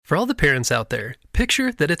For all the parents out there,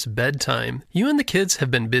 picture that it's bedtime. You and the kids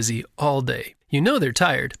have been busy all day. You know they're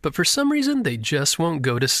tired, but for some reason they just won't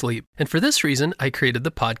go to sleep. And for this reason, I created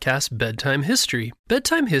the podcast Bedtime History.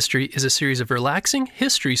 Bedtime History is a series of relaxing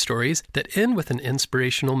history stories that end with an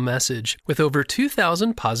inspirational message. With over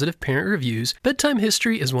 2,000 positive parent reviews, Bedtime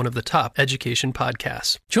History is one of the top education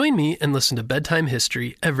podcasts. Join me and listen to Bedtime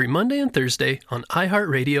History every Monday and Thursday on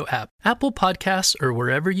iHeartRadio app, Apple Podcasts, or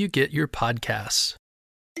wherever you get your podcasts.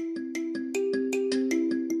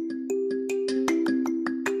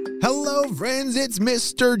 Hello friends, it's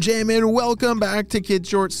Mr. Jim and welcome back to Kids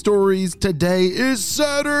Short Stories. Today is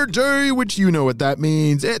Saturday, which you know what that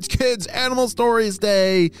means. It's Kids Animal Stories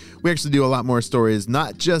Day. We actually do a lot more stories,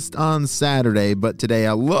 not just on Saturday, but today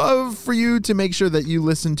I love for you to make sure that you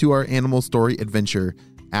listen to our animal story adventure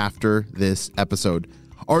after this episode.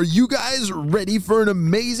 Are you guys ready for an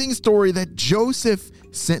amazing story that Joseph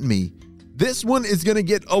sent me? This one is going to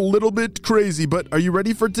get a little bit crazy, but are you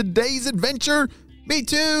ready for today's adventure? Me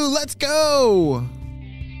too, let's go!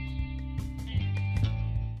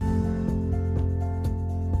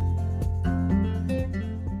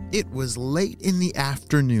 It was late in the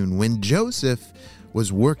afternoon when Joseph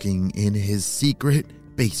was working in his secret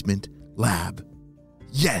basement lab.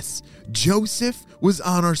 Yes, Joseph was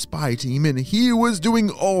on our spy team and he was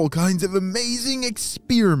doing all kinds of amazing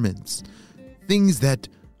experiments. Things that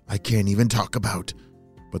I can't even talk about.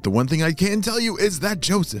 But the one thing I can tell you is that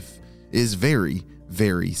Joseph is very,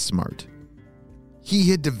 very smart. He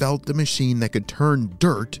had developed a machine that could turn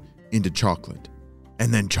dirt into chocolate,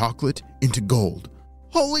 and then chocolate into gold.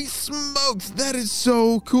 Holy smokes, that is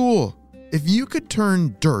so cool. If you could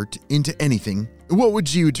turn dirt into anything, what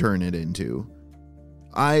would you turn it into?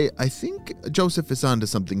 I think Joseph is onto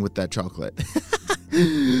something with that chocolate.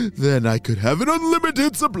 Then I could have an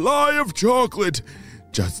unlimited supply of chocolate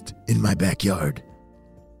just in my backyard.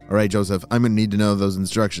 All right, Joseph, I'm going to need to know those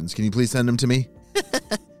instructions. Can you please send them to me?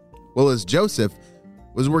 Well, as Joseph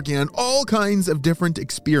was working on all kinds of different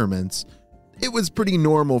experiments, it was pretty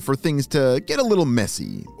normal for things to get a little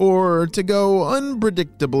messy or to go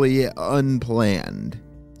unpredictably unplanned.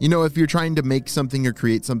 You know, if you're trying to make something or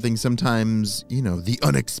create something, sometimes, the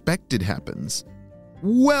unexpected happens.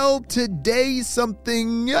 Well, today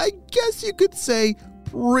something, I guess you could say,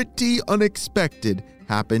 pretty unexpected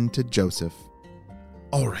happened to Joseph.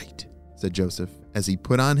 All right, said Joseph as he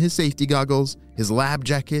put on his safety goggles, his lab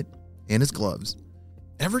jacket, and his gloves.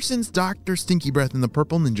 Ever since Dr. Stinky Breath and the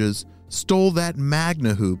Purple Ninjas stole that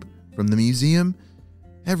Magna Hoop from the museum,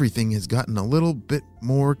 everything has gotten a little bit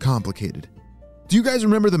more complicated. Do you guys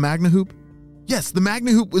remember the Magna Hoop? Yes, the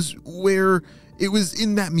Magna Hoop was where it was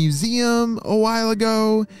in that museum a while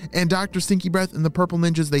ago, and Dr. Stinky Breath and the Purple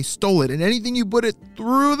Ninjas, they stole it, and anything you put it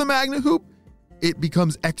through the Magna Hoop, it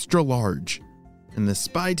becomes extra large. And the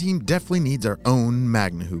spy team definitely needs our own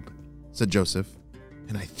Magna Hoop, said Joseph.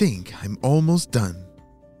 And I think I'm almost done.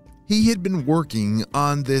 He had been working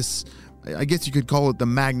on this, I guess you could call it the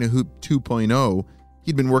Magna Hoop 2.0.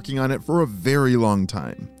 He'd been working on it for a very long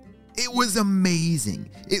time. It was amazing.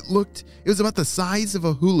 It was about the size of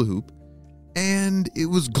a hula hoop, and it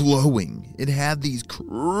was glowing. It had these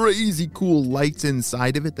crazy cool lights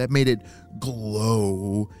inside of it that made it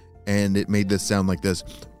glow, and it made this sound like this.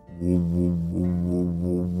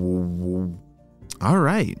 All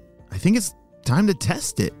right, I think it's time to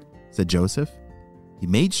test it, said Joseph. He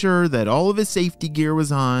made sure that all of his safety gear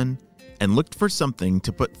was on and looked for something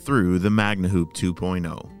to put through the Magna Hoop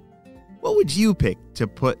 2.0. What would you pick to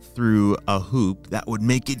put through a hoop that would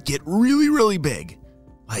make it get really, really big?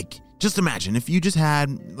 Like, just imagine if you just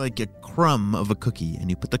had like a crumb of a cookie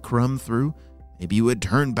and you put the crumb through, maybe you would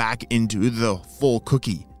turn back into the full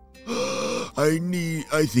cookie.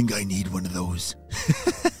 I think I need one of those.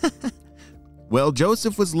 Well,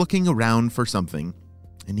 Joseph was looking around for something,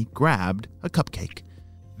 and he grabbed a cupcake.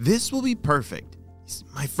 This will be perfect.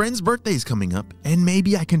 My friend's birthday is coming up, and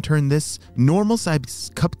maybe I can turn this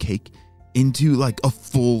normal-sized cupcake into like a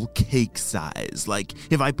full cake size. Like,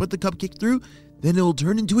 if I put the cupcake through, then it'll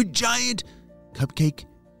turn into a giant cupcake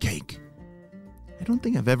cake. I don't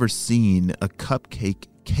think I've ever seen a cupcake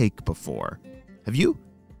cake before. Have you?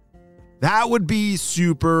 That would be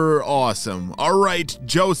super awesome. All right,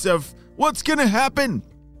 Joseph, what's gonna happen?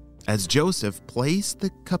 As Joseph placed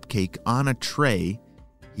the cupcake on a tray,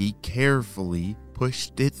 he carefully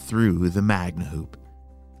pushed it through the Magna Hoop.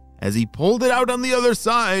 As he pulled it out on the other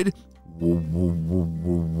side,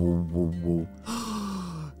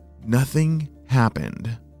 nothing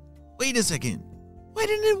happened. Wait a second. Why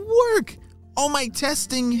didn't it work? All my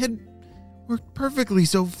testing had worked perfectly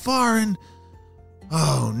so far, and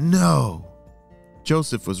oh no.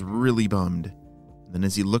 Joseph was really bummed. Then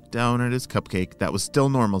as he looked down at his cupcake that was still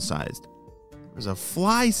normal sized, there was a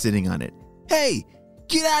fly sitting on it. "Hey,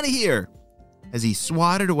 get out of here!" As he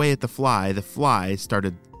swatted away at the fly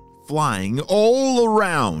started flying all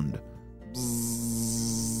around.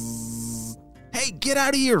 Bzzz. "Hey, get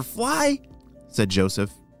out of here, fly!" said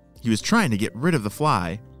Joseph. He was trying to get rid of the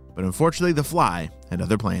fly, but unfortunately the fly had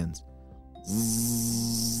other plans.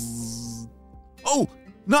 Zzz. "Oh,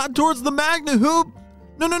 not towards the Magna Hoop!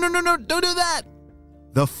 No, don't do that!"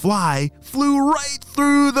 The fly flew right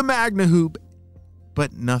through the Magna Hoop,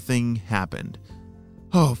 but nothing happened.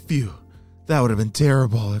 Oh, phew. That would have been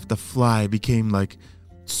terrible if the fly became like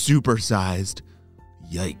supersized.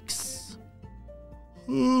 Yikes.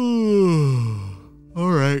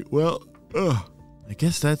 All right, well, I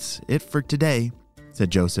guess that's it for today,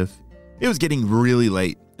 said Joseph. It was getting really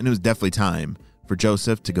late, and it was definitely time for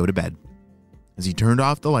Joseph to go to bed. As he turned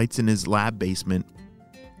off the lights in his lab basement,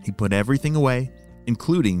 he put everything away,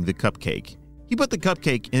 including the cupcake. He put the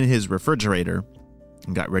cupcake in his refrigerator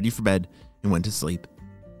and got ready for bed and went to sleep.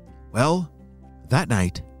 Well, that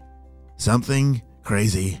night, something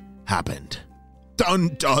crazy happened.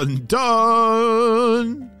 Dun, dun,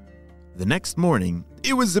 dun! The next morning,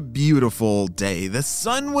 it was a beautiful day. The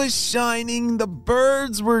sun was shining, the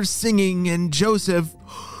birds were singing, and Joseph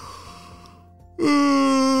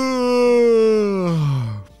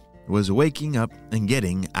was waking up and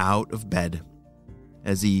getting out of bed.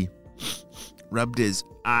 As he rubbed his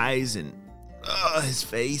eyes and his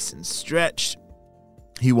face and stretched,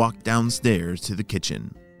 he walked downstairs to the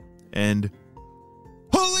kitchen and,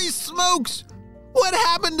 holy smokes! What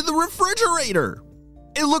happened to the refrigerator?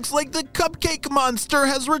 It looks like the cupcake monster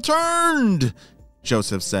has returned,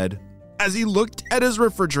 Joseph said. As he looked at his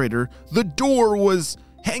refrigerator, the door was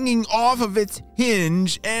hanging off of its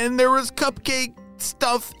hinge and there was cupcake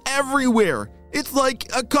stuff everywhere. It's like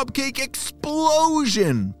a cupcake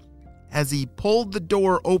explosion. As he pulled the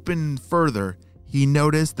door open further, he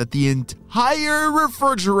noticed that the entire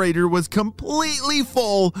refrigerator was completely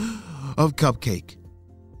full of cupcake.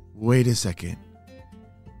 Wait a second.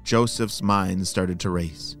 Joseph's mind started to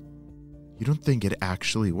race. You don't think it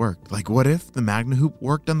actually worked? Like, what if the Magna Hoop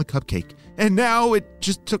worked on the cupcake and now it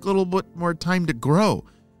just took a little bit more time to grow?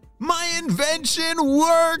 My invention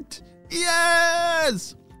worked!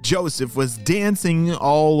 Yes! Joseph was dancing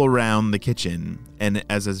all around the kitchen, and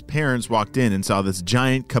as his parents walked in and saw this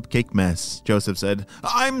giant cupcake mess, Joseph said,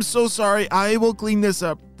 I'm so sorry, I will clean this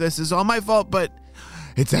up. This is all my fault, but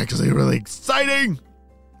it's actually really exciting.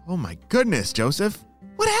 Oh my goodness, Joseph,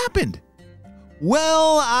 what happened?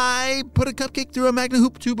 Well, I put a cupcake through a Magna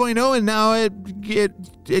Hoop 2.0 and now it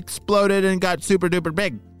exploded and got super duper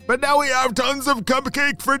big. But now we have tons of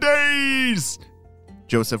cupcake for days.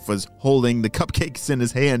 Joseph was holding the cupcakes in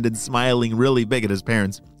his hand and smiling really big at his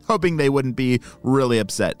parents, hoping they wouldn't be really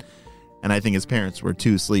upset. And I think his parents were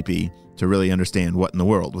too sleepy to really understand what in the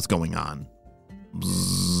world was going on.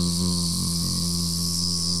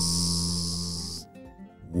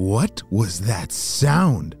 What was that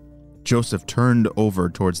sound? Joseph turned over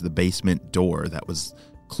towards the basement door that was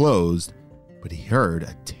closed, but he heard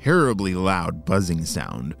a terribly loud buzzing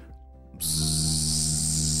sound.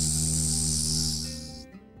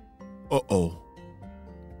 Uh-oh.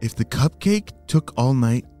 If the cupcake took all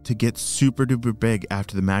night to get super duper big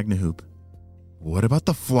after the Magna Hoop, what about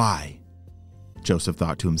the fly? Joseph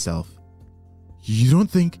thought to himself. You don't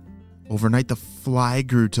think overnight the fly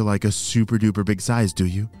grew to like a super duper big size, do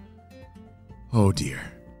you? Oh dear.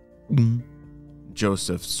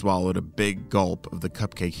 Joseph swallowed a big gulp of the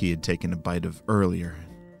cupcake he had taken a bite of earlier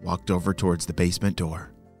and walked over towards the basement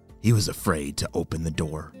door. He was afraid to open the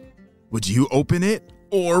door. Would you open it?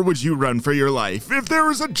 Or would you run for your life if there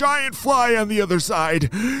was a giant fly on the other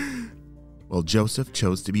side? Well, Joseph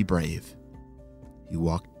chose to be brave. He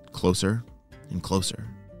walked closer and closer,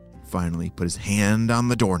 and finally put his hand on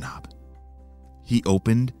the doorknob. He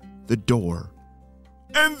opened the door,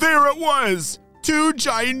 and there it was! 2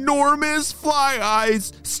 ginormous fly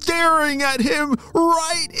eyes staring at him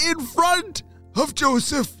right in front of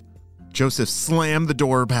Joseph. Joseph slammed the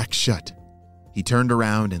door back shut. He turned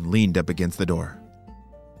around and leaned up against the door.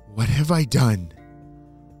 What have I done?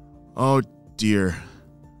 Oh dear.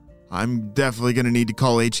 I'm definitely going to need to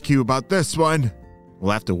call HQ about this one.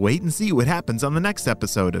 We'll have to wait and see what happens on the next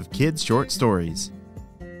episode of Kids Short Stories.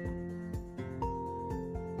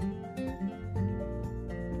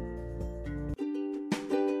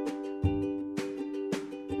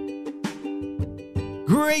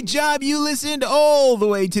 Great job, you listened all the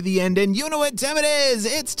way to the end, and you know what time it is.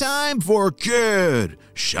 It's time for Kid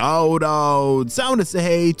Shout-Out. Sound a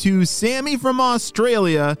say to Sammy from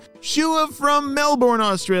Australia, Shua from Melbourne,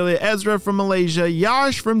 Australia, Ezra from Malaysia,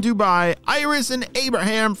 Yash from Dubai, Iris and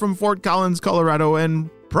Abraham from Fort Collins, Colorado, and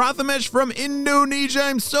Prathamesh from Indonesia.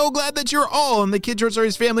 I'm so glad that you're all in the Kid Short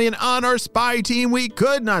Stories family and on our spy team. We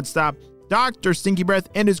could not stop Dr. Stinky Breath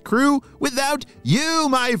and his crew without you,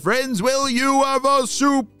 my friends. Will you have a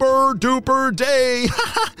super duper day?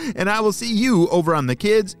 And I will see you over on the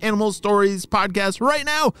Kids Animal Stories podcast right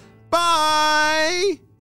now. Bye!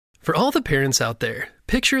 For all the parents out there,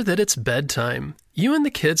 picture that it's bedtime. You and the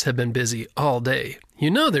kids have been busy all day.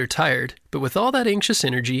 You know they're tired, but with all that anxious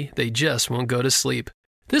energy, they just won't go to sleep.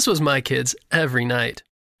 This was my kids every night.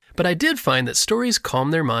 But I did find that stories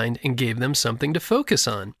calmed their mind and gave them something to focus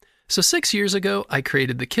on. So 6 years ago, I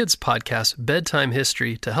created the kids podcast Bedtime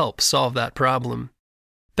History to help solve that problem.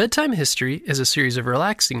 Bedtime History is a series of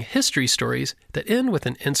relaxing history stories that end with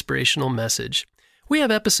an inspirational message. We have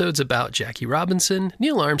episodes about Jackie Robinson,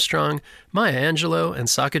 Neil Armstrong, Maya Angelou, and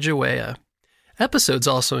Sacagawea. Episodes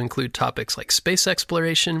also include topics like space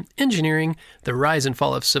exploration, engineering, the rise and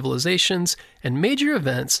fall of civilizations, and major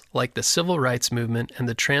events like the Civil Rights Movement and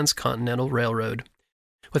the Transcontinental Railroad.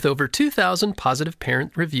 With over 2,000 positive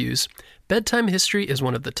parent reviews, Bedtime History is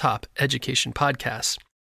one of the top education podcasts.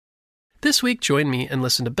 This week, join me and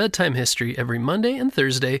listen to Bedtime History every Monday and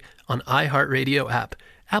Thursday on iHeartRadio app,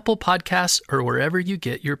 Apple Podcasts, or wherever you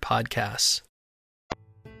get your podcasts.